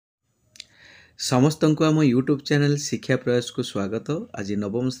समस्त को आम यूट्यूब चैनल शिक्षा प्रयास को स्वागत। आज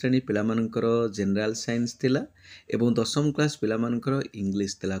नवम श्रेणी पिलामानंकर जनरल साइंस थिला एवं दशम क्लास पिलामानंकर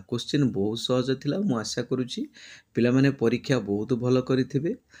इंग्लिश थिला। क्वेश्चन बहुत सहज थिला। मु आशा करुच्ची पिलामाने परीक्षा बहुत भल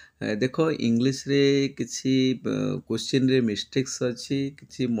करिथिबे। देखो इंग्लिश रे किछि क्वेश्चन रे मिस्टेक्स अछि,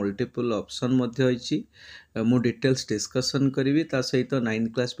 किछि मल्टीपल ऑप्शन मध्ये अछि। मु डिटेल्स डिस्कशन करी ता सहित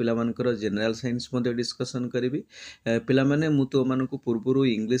 9th क्लास पिलामानंकर जनरल साइंस मध्ये डिस्कशन करी। पिलामाने मु तो मानकु पूर्वरु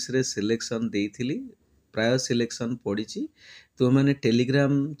इंग्लिश रे सिलेक्शन देइथिली, प्राय सिलेक्शन पड़ी। तो मैंने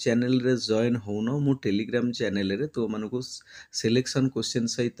टेलीग्राम चैनल रे जॉइन होनो, मु टेलीग्राम चैनल रे तो मानकु सिलेक्शन क्वेश्चन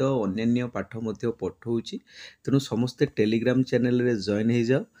सहित अन्य पाठ मध्ये पठाउची। तेणु समस्ते टेलीग्राम चैनल रे जॉइन हो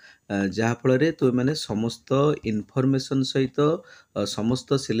जाओ, जहाँ फल तो मैंने समस्त इनफॉरमेशन सहित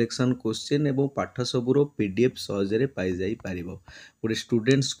समस्त सिलेक्शन क्वेश्चन एवं पाठ सबूर पीडीएफ सहजरे पाई जाई पारिबो। गोटे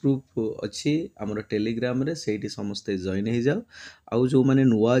स्टूडेंट्स ग्रुप अच्छी आमर टेलीग्राम रे, सेठी समस्ते जॉइन हो जाओ। आउ जो मैंने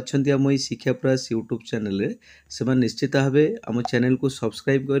नुआ अच्छा आम शिक्षा प्रयास यूट्यूब चैनल रे से निश्चित भाव आम चैनल को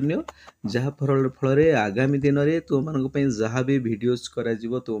सब्सक्राइब करनियो, जहाँ फल आगामी दिन में तुम मानी जहाँ भी भिडियोज कर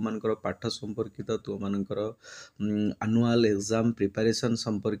तो मानकर पाठ संपर्कित, तुम मानकर एनुअल एग्जाम प्रिपरेशन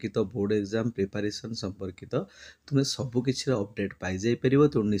संपर्कित, बोर्ड एग्जाम प्रिपरेशन संपर्कित तुम्हें सबकि अपडेट पाई जाई परिबो।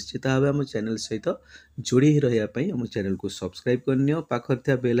 तो निश्चित भाव आम चैनल सहित जोड़ी रही आम चैनल को सब्सक्राइब करनियो,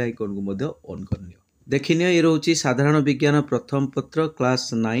 पाखर बेल आइकन को मध्य ऑन करनियो। देखिनियो ये रोची साधारण विज्ञान प्रथम पत्र क्लास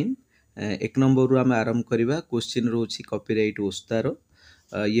 9 एक नंबर रु आम आरंभ करवा। Question रोची copyright ओस्तार।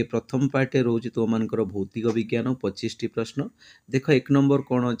 ये प्रथम पार्ट रोची तो मानकर भौतिक विज्ञान 25 टी प्रश्न। देख एक नंबर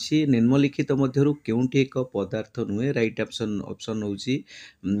कौन अच्छी, निम्नलिखित मध्यरु केउंटी एक पदार्थ नुहे। राइट ऑप्शन होची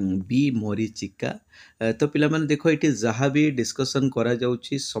बी मरीचिका। तो पिला माने देखो ये जहाँ भी डिस्कशन करा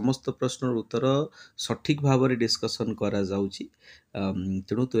जाउची समस्त प्रश्न उत्तर सठिक भाव में डिस्कशन करा जाउची।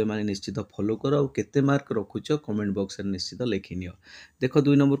 तेणु तुम मैंने निश्चित फॉलो कर और केते मार्क रखुच कमेंट बॉक्स में निश्चित लिखिनियो। देख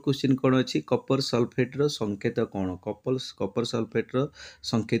 2 नंबर क्वेश्चन कौन अच्छी, कपर सल्फेट रो संकेत कौन। कपर सल्फेट रो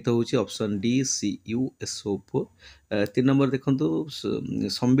संकेत होची ऑप्शन डी CuSO4। 3 नंबर देखंतु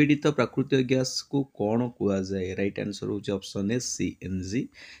संबिडित प्राकृतिक गैस को कौन कुआ जाए। राइट आंसर होची option A CNG।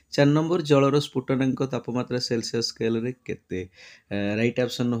 4 number जलर स्फुटनांक तापमात्रा Celsius scale रे केते। राइट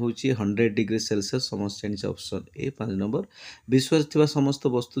ऑप्शन होची 100 डिग्री सेल्सियस, समस्त जानिछ ऑप्शन ए। 5 नंबर विश्व थिबा समस्त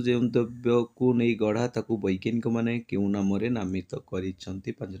वस्तु जे द्रव्य को नहीं गढ़ा ताकू वैज्ञानिक माने केउ नाम रे नामित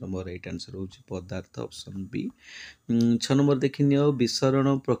करिसंती। 5 नंबर राइट आंसर होची पदार्थ, ऑप्शन बी। 6 नंबर देखिनियो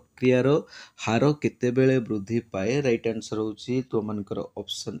विसरण प्रक्रियार हार केतेबेले वृद्धि पाए। राइट आंसर होची तो मानकर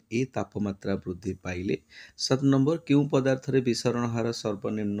ऑप्शन ए तापमात्रा वृद्धि पाइले। 7 नंबर क्यों पदार्थ रे विसरण हार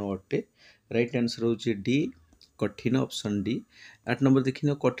सर्वनिम्न अटे। राइट आंसर होची डी कठिन, ऑप्शन डी। 8 नंबर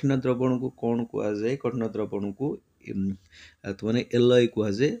देखिनियो कठिन द्रवण को कौन कुआ जाए। कठिन द्रवण को तो माने एलॉय कुआ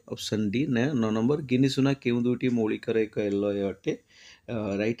जाए, ऑप्शन डी। 9 नंबर गिनी सुना केउ दुटी मौलिकर एक एलॉय अटे।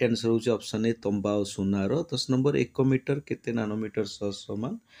 राइट आंसर होची ऑप्शन ए तंबा और सुनार। 10 नंबर 1 मीटर केते नानोमीटर सह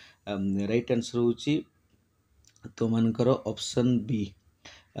समान। राइट आंसर होची तो मानकर option B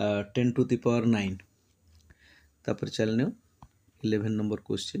 10 to the power 9। तापर चलने 11 नंबर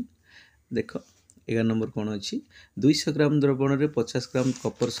क्वेश्चन देख। 11 नंबर कौन अच्छी, 200 ग्राम द्रवण रे 50 ग्राम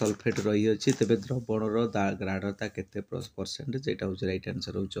कपर सल्फेट रही अच्छी, तेबे द्रवणर गाढ़ता केते परसेंटेज। एटा होची राइट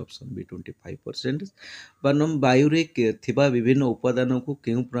आंसर होची ऑप्शन बी 25%। बारनम वायु रे थिबा विभिन्न उपादान को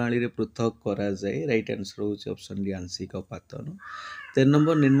केउ प्रणाली रे पृथक करा जाए। राइट आंसर होची ऑप्शन डी आंशिक पातन। 13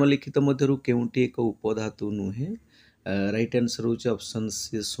 नंबर निम्नलिखित मध्यरु केउंटी एक उपधातु नुहे। राइट आंसर होची ऑप्शन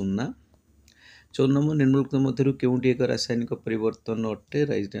सी सुना। 14 नंबर निम्नलिखित मध्यरु केउंटी एक रासायनिक परिवर्तन अटे।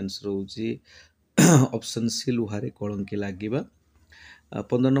 राइट आंसर होची ऑप्शन सी लुहारे कलंकी लागिबा।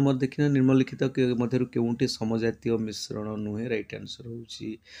 15 नंबर देखिना निम्नलिखित मध्यरु केउंटी समजातीय मिश्रण नुहे। राइट आंसर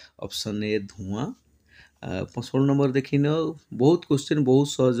होची ऑप्शन ए धुआं। 16 नंबर देखिन बहुत क्वेश्चन बहुत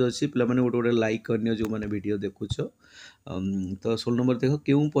सहज अच्छी, पे गोटे गोटे लाइक करनी जो मैंने वीडियो देखुच। तो 16 नंबर देख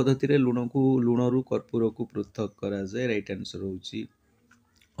केउं पद्धति रे लुण रु कर्पूर को पृथक करा जाए। राइट आंसर होची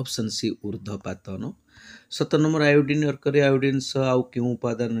option C ऊर्ध्वपातन। 17 number iodine अर्करे iodine सह आउ केउं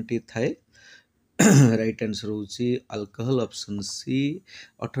उपादान टी थाए। राइट आंसर होची alcohol, option C.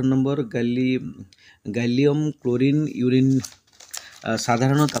 18 number gallium chlorine urine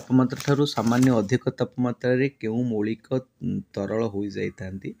साधारण तापमात्रा ठारू सामान्य अधिक तापमात्रा रे केउं मौलिक तरल हो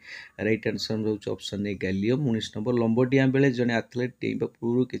जाइतांती। राइट आंसर होची ऑप्शन ए गैलियम। 19 नंबर लंब डिया बेले जने एथलीट टेइबा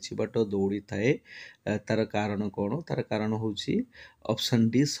पूर्व किछि बाट दौड़ी थाए, तार कारण कौन। तार कारण होची ऑप्शन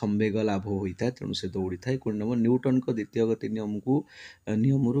डी संवेग लाभ होता है, तेणु से दौड़ी थाए। 20 नंबर न्यूटन को द्वितीय गति नियम को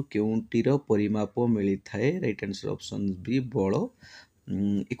नियम रु केउंटीर परिमाप मिली थाए। राइट आंसर ऑप्शन बी बल।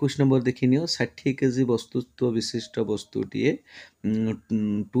 21 नंबर देखिनियो 60 केजी वस्तुत्व विशिष्ट वस्तुटीए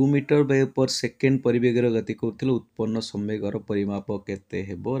 2 मीटर पर सेकेंड परिवेगर गति करथिले उत्पन्न संवेगर परिमाप केते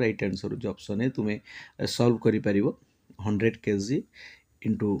हेबो राइट आंसर जो ऑप्शन है तुमे सॉल्व करि परिबो 100 केजी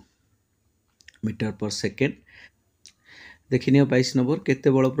इंटू मीटर पर सेकेंड देखिनियो 22 नंबर केते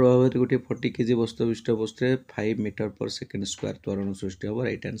बड़ प्रभाव गोटे 40 केजी वस्तु विशिष्ट वस्तु 5 मीटर पर सेकेंड स्क्वायर त्वरण सृष्टि हम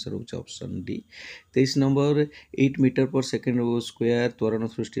राइट आंसर होचे ऑप्शन डी 23 नंबर 8 मीटर पर सेकेंड स्क्वायर त्वरण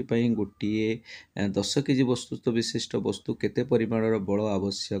सृष्टि पई गोटिए 10 केजी वस्तु विशिष्ट वस्तु केते परिमाणर बल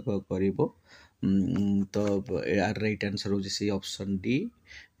आवश्यक करिवो तो यार राइट आंसर होचे C option D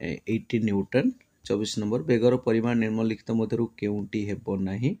 80 Newton 24 number बेगर परिमाण निम्नलिखित मध्यरु केउंटी हेबो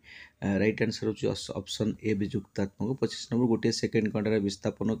नाही राइट आंसर होची ऑप्शन ए विजुक्तात्मक 25 नंबर गोटे सेकेंड घंटार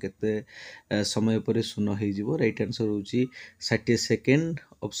विस्थापन केते समय पर शून्य हो जिवो राइट आंसर होची 60 सेकेंड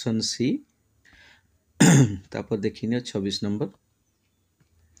ऑप्शन सी तापर देखिनियो 26 नंबर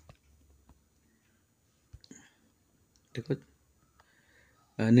देखो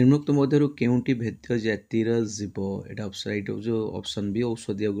निम्नोक्त मध्यरु केउंटी भेद्य जातिर जीव एटा ऑप्शन राइट जो ऑप्शन बी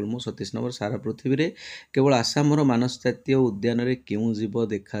औषधीय गुल्म 27 नंबर सारा पृथ्वी रे केवल आसामर मानस जातीय उद्यान रे केउ जीव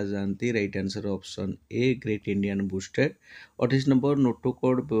देखा जांती right answer option a great Indian busted 28 number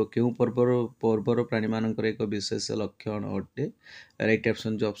notochord केउ पर्वर प्राणी मानकर एक विशेष लक्षण अटे राइट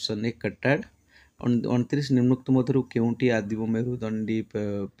ऑप्शन जो ऑप्शन ए कटाड 29 निम्नोक्त मध्यरु केउंटी आदिम मेरुदंडी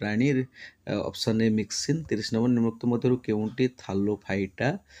प्राणी option A mixing 30 number निम्नोक्त मध्यरु केउंटी थालोफाइटा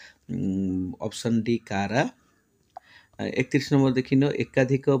option D कारा 31 नंबर देखिनो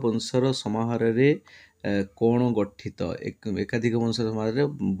एकाधिक वंशर समाहार रे कोण गठित एकाधिक वंशर समाहार रे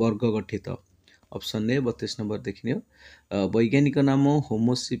वर्ग गठित ऑप्शन ए 32 नंबर देखिनियो वैज्ञानिक नाम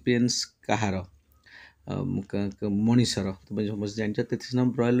होमोसिपियंस कहार मनीषर तुम समस्त जान 33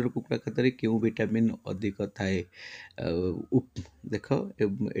 नंबर ब्रॉयलर कुकुड़ा खाद्य क्यों विटामिन अधिक थाए देख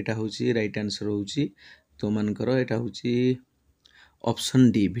एटा होची राइट आंसर होची तो मानकर एटा होची ऑप्शन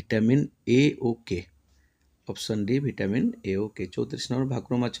डी विटामिन ए ओ के ऑप्शन डी विटामिन ए ओ के 34 नंबर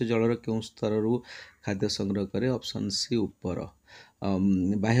भाकुर माछ जलर क्यों स्तर रु खाद्य संग्रह करे ऑप्शन सी ऊपर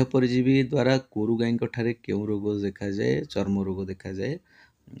बाह्य परजीवी द्वारा गोरु गाई ठारे क्यों रोग देखा जाए चर्म रोग देखा जाए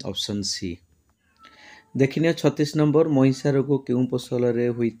ऑप्शन सी देखिए 36 नंबर महिषा रोग क्यों फसल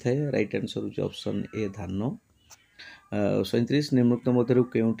होता है राइट आंसर होची ऑप्शन ए धान 37 निम्नोक्त मध्यरु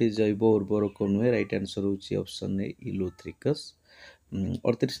केउंटी जैव उर्वरक नुहे राइट आंसर होची ऑप्शन ए इलोथ्रिकस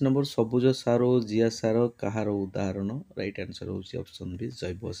 38 नंबर सबुज सार और जिया सार कहार उदाहरण राइट आंसर होची ऑप्शन बी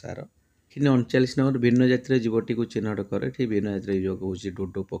जैव सार 39 नंबर भिन्न जातिर जीवटी को चिन्हट करे भिन्न जातिर जीव होची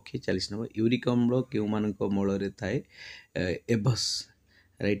डोडो पक्षी 40 नंबर यूरिक अम्ल केउ मानक मल थाए एभस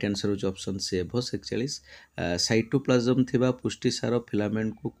राइट आंसर होची ऑप्शन सी एभस 41 साइटोप्लाज्म थिबा पुष्टि सार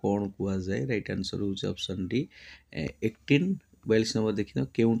फिलामेंट को कौन कुआ जाए राइट आंसर होची ऑप्शन डी 18 42 नंबर देखिनो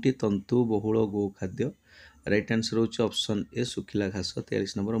केउंटी तंतु बहुल गो खाद्य राइट आंसर होची ऑप्शन ए सुखिला घास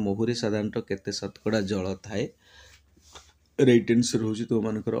 43 नंबर मोहुरी साधारणतः केते शतकड़ा जल थाए राइट आंसर होची तो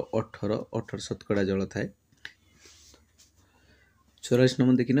मानकर 18 शतकड़ा जल थाए 44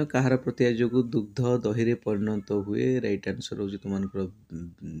 नंबर देखिन कहार प्रतिया जो दुग्ध दही रे परिणत हुए राइट आंसर होची तुमनकर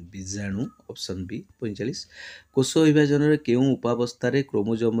बीजाणु ऑप्शन बी 45 कोष विभाजन रे केउ उपावस्था रे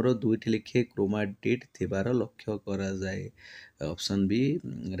क्रोमोसोम रो दुईटी लेखे क्रोमाटिड थिबार लक्ष्य करा जाए ऑप्शन बी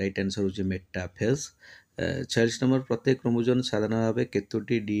राइट आंसर होची मेटाफेज 46 नंबर प्रत्येक क्रोमोसोम साधारण भाव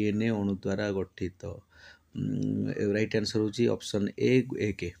केतोटी डीएनए अणु द्वारा गठित राइट आंसर होची ऑप्शन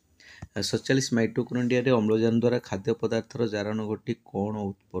ए के 47 माइटोकॉन्ड्रिया रे अम्लजान द्वारा खाद्य पदार्थर जारण घटी कौन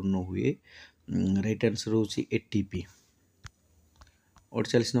उत्पन्न हुए राइट आंसर होची एटीपी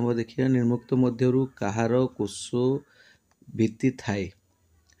 48 नंबर देखिए निर्मुक्त मध्यरु कहार कोष भित्ति थाए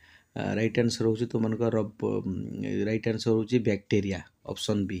राइट आंसर होची तो मानकर राइट आंसर होची बैक्टीरिया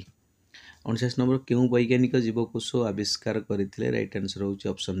ऑप्शन बी 49 नंबर क्यों वैज्ञानिक जीवकोष आविष्कार करथिले राइट आंसर होची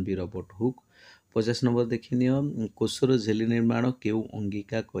option B Robert Hooke 50 number देखिनियो कोषर झिल्ली निर्माण केउ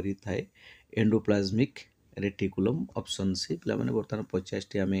अंगिका करि थाए एंडोप्लाज्मिक रेटिकुलम ऑप्शन सी पिला माने वर्तमान 50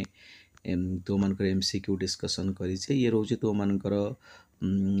 टी आमे तो मानकर एमसीक्यू डिस्कशन करिसे ये रहउची तो मानकर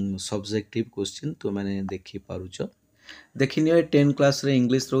सब्जेक्टिव क्वेश्चन तो माने देखि पारुछ देखिनियो 10 क्लास रे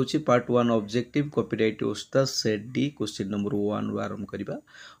इंग्लिश रहउची पार्ट 1 ऑब्जेक्टिव कॉपीराइट उस्ताद सेट डी क्वेश्चन नंबर 1 रो आरंभ करिबा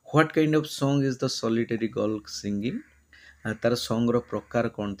what kind of song is the solitary girl singing तार सॉन्ग रो प्रकार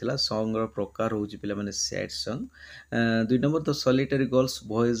कौन थिला सॉन्ग रो प्रकार होची पिला माने sad song 2 number the solitary girls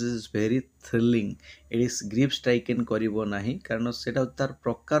voice is very thrilling it is grief striking करिवो नाही कारण सेटा तार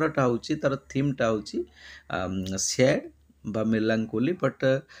प्रकारटा होची तार थीमटा होची सैड बा मेलांकोली बट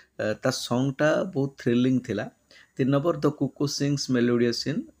ता सॉन्गटा बहुत थ्रिलिंग थिला 3 number the Kuku sings melodious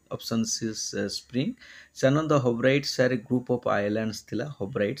in option C spring. 4 number the होब्राइट्स R A group of islands थिला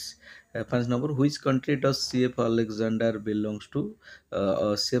होब्राइट्स। 5 number which country does CF Alexander belongs to.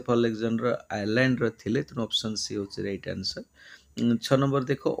 CF Alexander island रो थिले तेणु ऑप्शन सी होची right answer. 6 number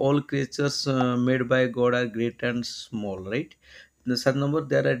देखो all creatures made by God are great and small right. The 7 number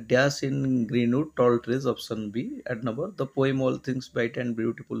there are dash in greenwood tall trees option B. At number the poem all things bright and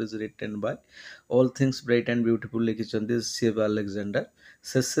beautiful is written by all things bright and beautiful लिखिଛନ୍ତି Save Alexander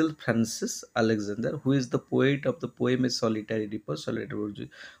Cecil Francis Alexander who is the poet of the poem a solitary reaper solitary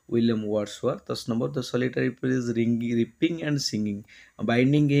William Wordsworth। 10 number the solitary reaper is reaping and singing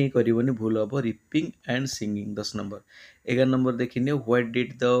binding ହିଁ କରିବନି ଭୁଲ ହବ reaping and singing। 10 number। 11 number ଦେଖିନିଅ what did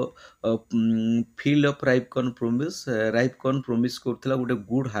the field of ripe corn promise ripe corn promise କରୁଥିଲା ଗୋଟେ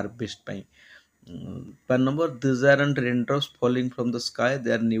good harvest ପାଇଁ। 5 number these aren't raindrops falling from the sky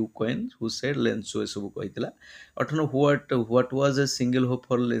they are new coins who said lenso ଏସବୁ କହିଥିଲା। 8 what was a single hope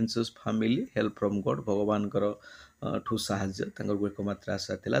for lenso's family help from God ଭଗବାନଙ୍କର ଠୁ ସାହାଯ୍ୟ ତାଙ୍କର ଏକମାତ୍ର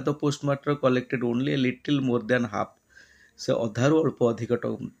ଆଶା ଥିଲା। the postmaster collected only a little more than half ସେ ଅଧାରୁ ଅଳ୍ପ ଅଧିକ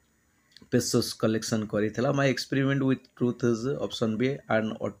pesos collection କରିଥିଲା। my experiment with truth is option B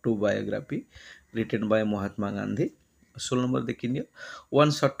an autobiography written by Mahatma Gandhi। 16 number देखिनियो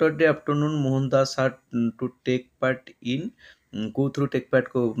one Saturday afternoon Mohandas had to take part in go through take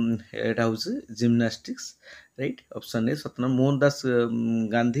part को एटा होउछ gymnastics right option A। 17 Mohandas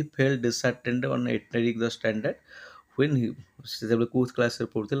Gandhi felt disheartened on entering the standard when he जेबे कोथ class रे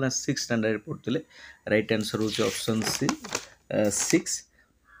पढुथिले ना 6th standard रे पढुथिले right answer होउछ option C 6।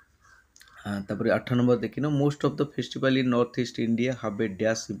 तापर 8 number देखिनो most of the festival in north east India have a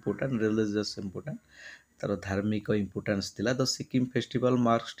dash important religious important तार धार्मिक importance थिला। The Sikkim festival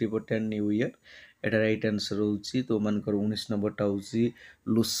marks Tibetan new year Etah right answer होउची तो मानकर 19 number टा होउची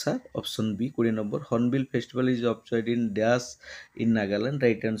लुसा option B. 20 number hornbill festival is observed in dash in Nagaland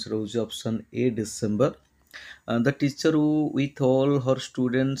right answer होउची option A December. the teacher who with all her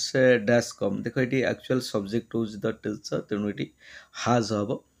students dash come देखो ये actual subject होउची the teacher तेणु ये has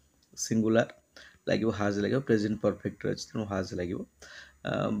हबो सिंगुलर लगे हाज लगे प्रेजेंट परफेक्ट अच्छे तेणु हाज लगे।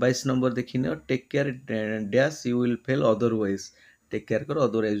 22 नंबर देखिए take care dash you will fail otherwise take care कर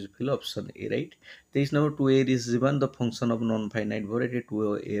otherwise fail option A right. 23 number two air is given the function of non finite verb ये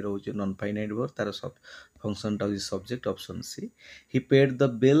टू एयर हो नॉन फाइनाइट वर्ब तार सब function टा subject option C. He paid the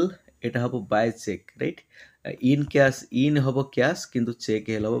bill एटा हम bye check right in cash in हम cash किंतु check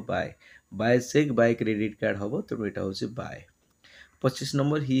hello bye check by credit card हम तेणु यहाँ हूँ bye. 25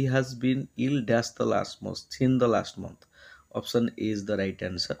 number he has been ill dash the last month in the last month option A is the right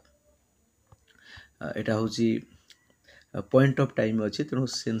answer। एटा होची point of time अच्छे तेणु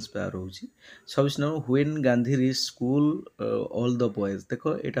sense पार होची। 26 number when Gandhi reach school all the boys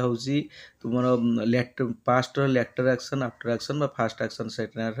देखो एटा होची तुमर letter past letter action after action बा fast action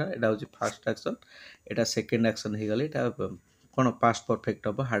second एटा होची fast action एटा second action हे गले एटा कौन पास्ट परफेक्ट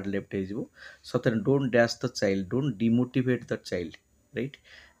हम हार्ड लेफ्ट हो। 17 don't dash the child don't demotivate the child right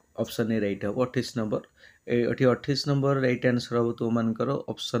option A right हम। 28 नंबर ये 28 नंबर राइट आंसर हम तो मानकर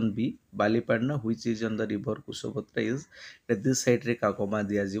option B बालीपाटना which is on the river कुशभद्रा is this side रे काकमा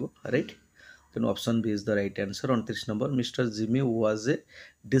दिया जीवो राइट तेणु option B is the right answer. 29 number mister Jimmy was a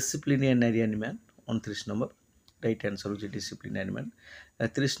डिसिप्लिनरियन man 29 number right answer हो डिसिप्लिनरियन man.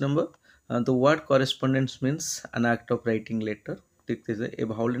 30 number the word correspondence means an act of writing letter ठीक है ए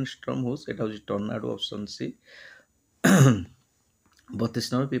violent storm होस एटा हो टर्नाडो option C.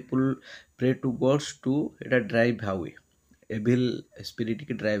 32 number people pray to God's to Etah drive हावे evil spirit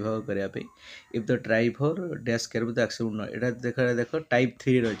की drive हावे करिया पे इफ द ड्राइवर डैश कर द एक्सेप्ट न एटा देखो टाइप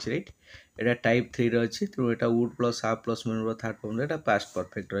 3 रे अछि राइट एटा टाइप 3 रे अछि तो एटा would plus half plus main row third form Etah past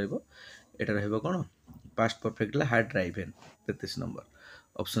perfect रहइबो Etah रहइबो cone past perfect La hard driven 33 number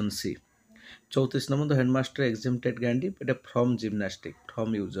option C. 34 number the headmaster exempted Gandhi Etah from gymnastic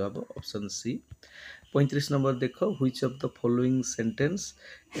from use हबो option C. 35 number देखो which of the following sentence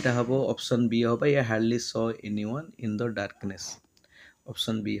एटा हबो option B हबो या hardly saw anyone in the darkness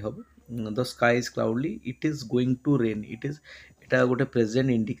option B हबो। The sky is cloudy it is going to rain it is एटा गोटे present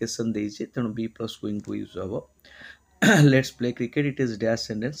indication देइछे तेणु B plus going to use हबो। Let's play cricket it is dash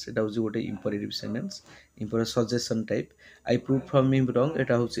sentence एटा होची गोटे imperative sentence imperative suggestion type I prove from him wrong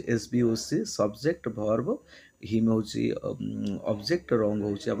एटा होची एसबीओसी subject verb him होची object wrong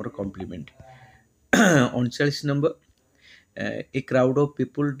होची हमर complement. 39 number a crowd of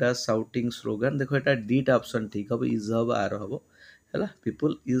people डा shouting slogan देखो एटा डीटा option ठीक हम इज हम आर हम है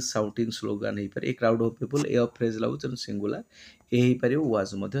पीपल इज साउटिंग स्लोगन हो पारे a crowd of people A of phrase लागू तेणु सिंगुलर ए हो पारे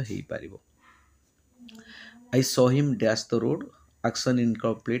वाज मध्य हो पारे। I saw him dash the road action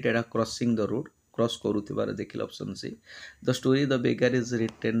incomplete Etah crossing the road cross करूथिबार देखिले option see the story the beggar is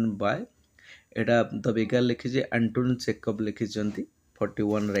written by Etah the beggar लिखिजे Anton checkup लिखिचंती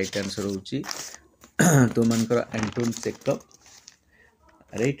 41 right answer होची तो मानकर Anton checkup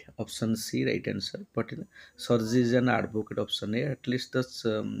right option C right answer but Sarji is an advocate option A at least the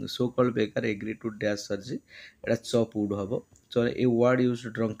so called baker agree to dash Sarji এটা chop would হব so a word used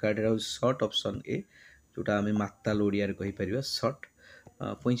drunkard এটা হচ্ছে short option A जोटा आम माताल ओडियार कहि परिबा short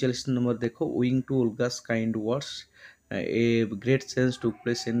 45 number देखो owing to Olga's kind words a great sense took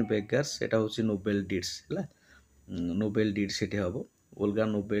place in beggars এটা হচ্ছে নোবেল ডিডস ହେଲା নোবেল ডিড সেটি হব ओल्गा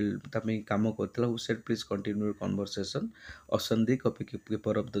नोबेल तमें काम करथिला who said please continue conversation option D copy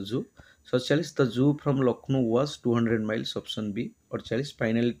keeper of the zoo 47 the zoo from Lucknow was 200 miles option B 48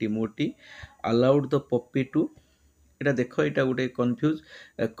 finally Timothy allowed the Pappi to এটা দেখো এটা গোটে কনফ্यूज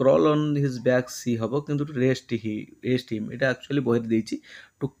crawl on his back C হব কিন্তু rest হিম এটা actually বহির ଦେଇଛି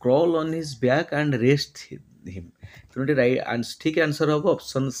two crawl on his back end rest হিম ତେଣୁ ଏଠି ଠିକ୍ ଆନ୍ସର ହବ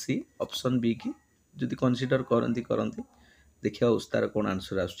ଅପସନ୍ ସି ଅପସନ୍ ବି କି ଯଦି କନସିଡର କରନ୍ତି देखिए तार कौन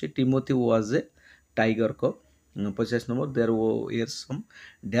answer आसुच्छी Timothy was a tiger cup 50 number there वो एर सम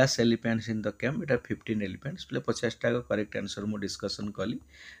dash elephants in the camp Etah 15 elephants play 50 टा करेक्ट आंसर मु डिस्कशन कली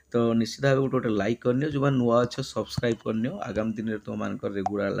तो निश्चित भाव गोटे लाइक करनियो जो नुआ अच्छे सब्सक्राइब करनियो आगामी दिन में तुम मान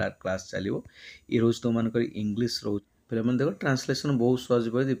रेगुलर क्लास चलो ये रोज तुम मान इंग्लिश रो पे देखो ट्रांसलेसन बहुत सहज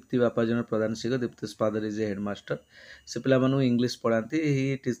भाई दीप्ति बापा जन प्रधान शिक्षक Deepti father is a headmaster से पे इंग्लिश पढ़ाती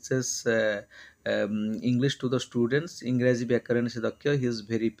ही teachers English to the students इंग्राजी व्याकरण से दक्ष he is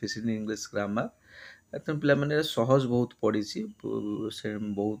very efficient in English grammar तेणु पे सहज बहुत पढ़ी से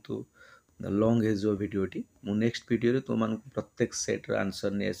बहुत लंग हेज भिडटी मु नेक्स्ट वीडियो तुम प्रत्येक सेट्र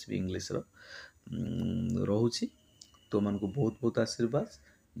आंसर नहीं आसबि इंग्लिश रोचे तुम बहुत बहुत आशीर्वाद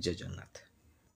जय जगन्नाथ।